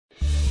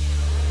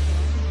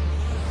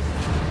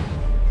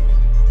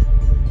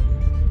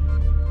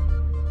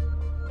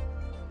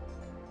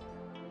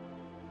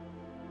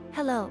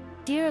Hello,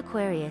 dear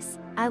Aquarius,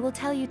 I will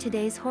tell you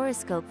today's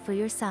horoscope for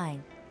your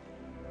sign.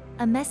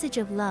 A message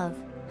of love,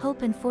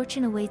 hope and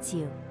fortune awaits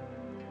you.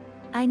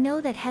 I know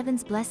that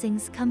heaven's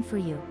blessings come for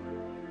you.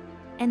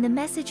 And the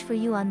message for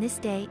you on this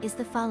day is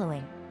the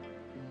following.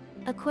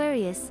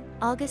 Aquarius,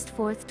 August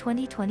 4th,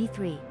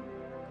 2023.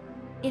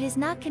 It is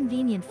not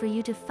convenient for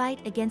you to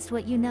fight against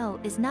what you know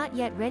is not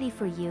yet ready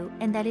for you,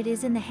 and that it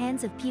is in the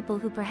hands of people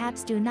who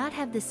perhaps do not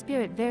have the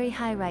spirit very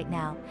high right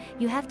now.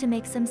 You have to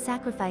make some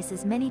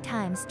sacrifices many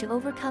times to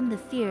overcome the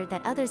fear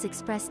that others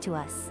express to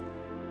us.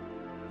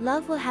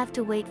 Love will have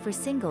to wait for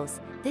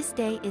singles. This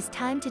day is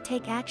time to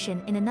take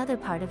action in another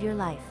part of your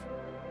life.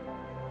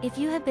 If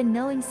you have been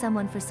knowing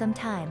someone for some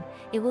time,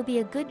 it will be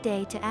a good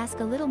day to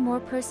ask a little more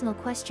personal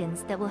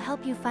questions that will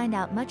help you find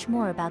out much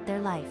more about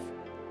their life.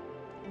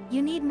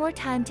 You need more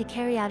time to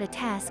carry out a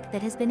task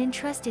that has been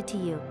entrusted to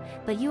you,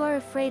 but you are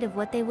afraid of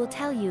what they will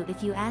tell you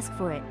if you ask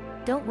for it.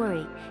 Don't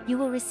worry, you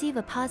will receive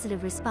a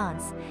positive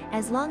response,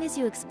 as long as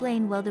you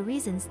explain well the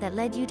reasons that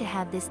led you to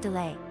have this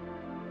delay.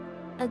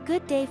 A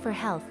good day for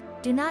health.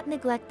 Do not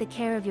neglect the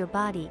care of your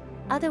body,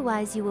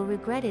 otherwise you will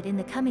regret it in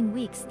the coming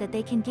weeks that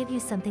they can give you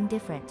something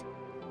different.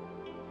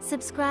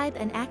 Subscribe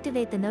and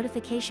activate the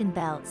notification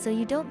bell so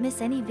you don't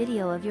miss any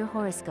video of your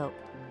horoscope.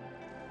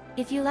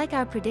 If you like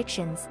our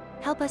predictions,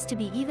 help us to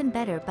be even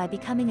better by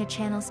becoming a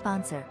channel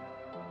sponsor.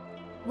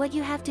 What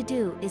you have to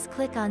do is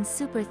click on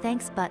Super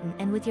Thanks button,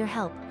 and with your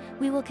help,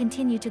 we will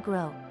continue to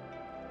grow.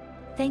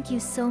 Thank you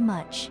so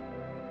much.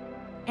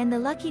 And the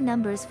lucky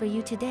numbers for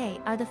you today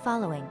are the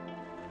following: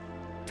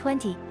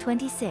 20,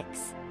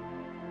 26,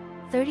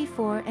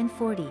 34 and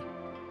 40.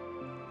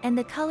 And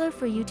the color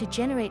for you to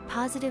generate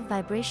positive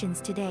vibrations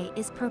today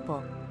is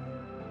purple.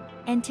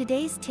 And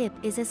today's tip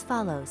is as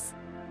follows.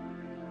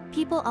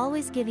 People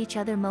always give each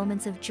other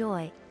moments of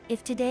joy.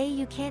 If today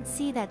you can't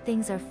see that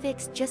things are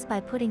fixed just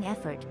by putting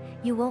effort,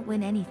 you won't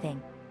win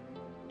anything.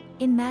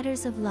 In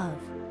matters of love,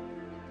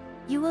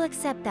 you will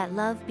accept that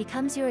love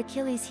becomes your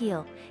Achilles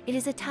heel. It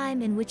is a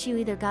time in which you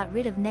either got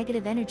rid of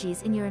negative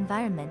energies in your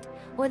environment,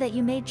 or that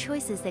you made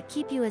choices that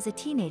keep you as a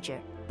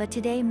teenager, but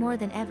today more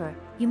than ever,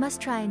 you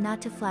must try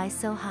not to fly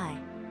so high.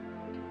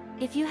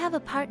 If you have a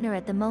partner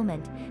at the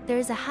moment, there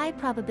is a high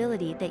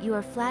probability that you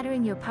are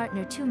flattering your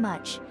partner too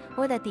much,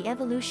 or that the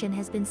evolution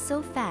has been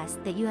so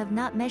fast that you have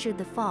not measured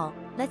the fall.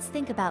 Let's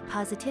think about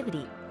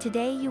positivity.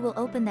 Today you will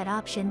open that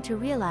option to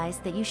realize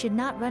that you should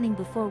not running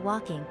before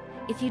walking.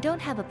 If you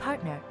don't have a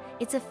partner,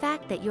 it's a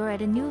fact that you're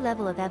at a new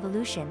level of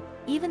evolution,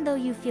 even though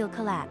you feel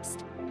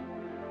collapsed.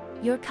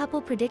 Your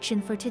couple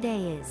prediction for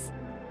today is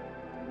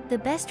the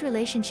best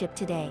relationship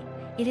today.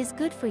 It is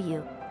good for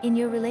you in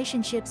your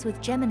relationships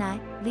with Gemini,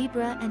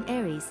 Libra and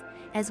Aries,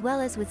 as well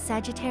as with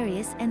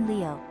Sagittarius and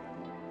Leo.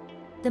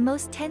 The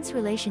most tense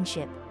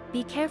relationship.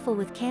 Be careful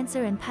with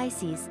Cancer and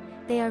Pisces,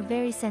 they are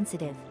very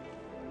sensitive.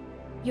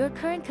 Your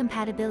current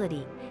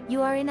compatibility.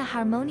 You are in a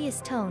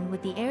harmonious tone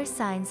with the air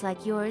signs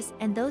like yours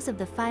and those of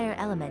the fire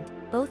element,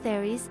 both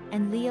Aries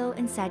and Leo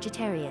and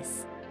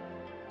Sagittarius.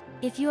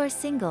 If you are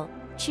single,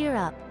 cheer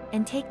up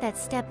and take that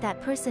step.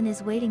 That person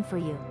is waiting for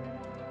you.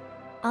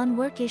 On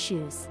work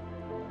issues.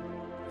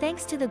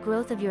 Thanks to the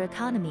growth of your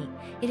economy,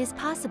 it is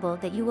possible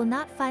that you will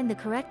not find the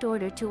correct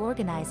order to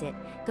organize it.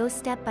 Go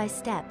step by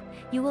step.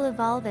 You will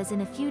evolve, as in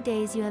a few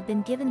days you have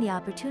been given the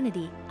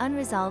opportunity.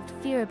 Unresolved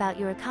fear about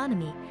your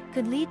economy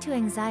could lead to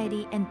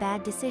anxiety and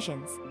bad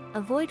decisions.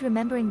 Avoid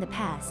remembering the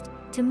past.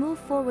 To move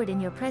forward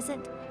in your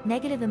present,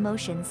 negative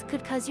emotions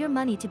could cause your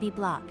money to be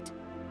blocked.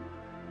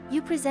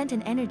 You present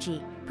an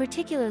energy,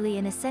 particularly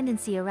an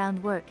ascendancy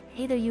around work.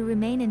 Either you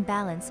remain in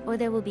balance or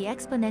there will be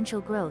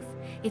exponential growth.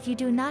 If you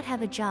do not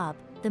have a job,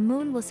 the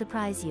moon will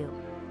surprise you.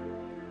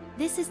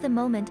 This is the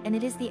moment and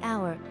it is the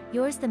hour.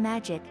 Yours the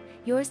magic,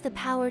 yours the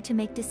power to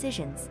make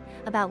decisions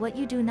about what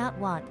you do not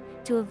want,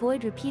 to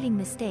avoid repeating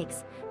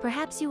mistakes.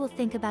 Perhaps you will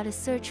think about a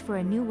search for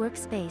a new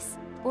workspace,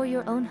 or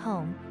your own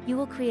home. You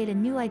will create a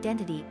new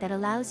identity that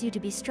allows you to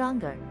be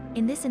stronger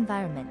in this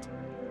environment.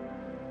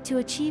 To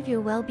achieve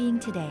your well-being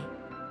today.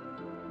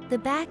 The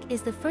back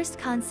is the first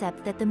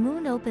concept that the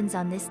moon opens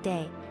on this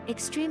day.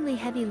 Extremely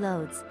heavy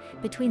loads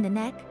between the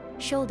neck,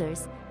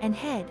 shoulders, and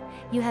head.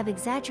 You have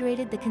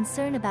exaggerated the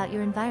concern about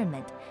your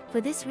environment. For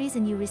this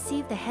reason you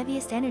receive the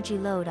heaviest energy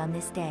load on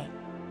this day.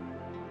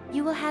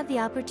 You will have the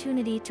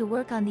opportunity to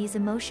work on these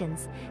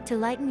emotions, to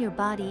lighten your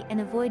body and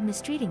avoid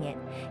mistreating it.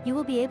 You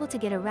will be able to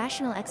get a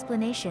rational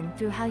explanation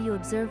through how you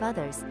observe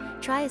others.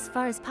 Try as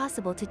far as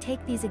possible to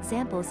take these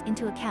examples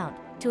into account,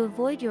 to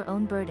avoid your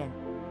own burden.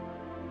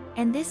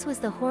 And this was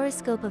the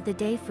horoscope of the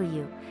day for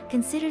you.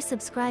 Consider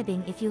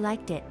subscribing if you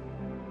liked it.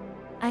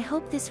 I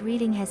hope this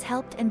reading has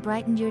helped and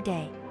brightened your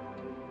day.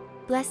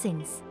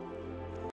 Blessings.